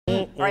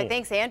All right,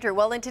 thanks, Andrew.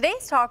 Well, in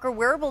today's talker,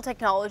 wearable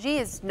technology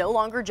is no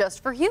longer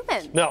just for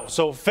humans. No,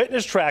 so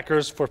fitness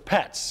trackers for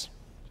pets,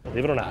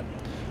 believe it or not,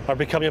 are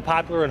becoming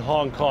popular in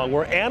Hong Kong,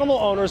 where animal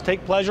owners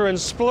take pleasure in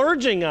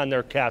splurging on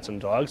their cats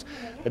and dogs.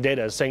 The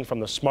data is synced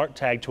from the smart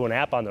tag to an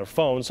app on their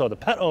phone, so the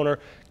pet owner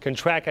can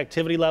track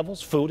activity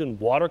levels, food and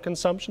water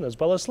consumption, as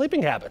well as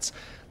sleeping habits.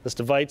 This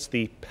device,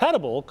 the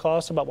Petable,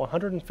 costs about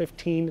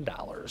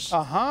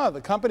 $115.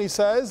 The company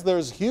says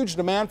there's huge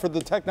demand for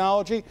the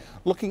technology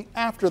looking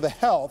after the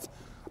health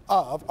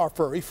of our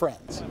furry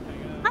friends.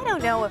 I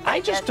don't know if I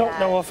just don't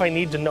know if I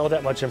need to know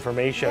that much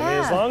information. I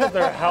mean, as Yeah. long as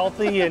they're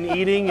healthy and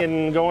eating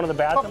and going to the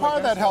bathroom. But part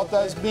of that health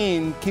does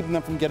mean keeping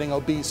them from getting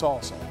obese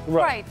also.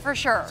 Right, for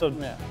sure. So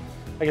Yeah.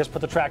 I guess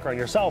put the tracker on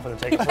yourself and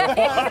then take it for a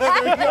walk.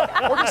 There you go.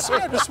 Or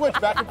just switch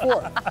back and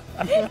forth.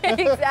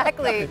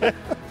 Exactly. Put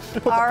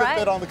the All right.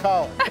 Fitbit on the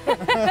collar.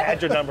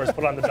 Add your numbers,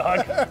 put on the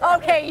dog.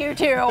 Okay, you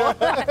too.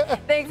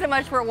 Thanks so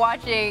much for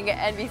watching.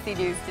 NBC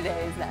News Today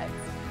is next.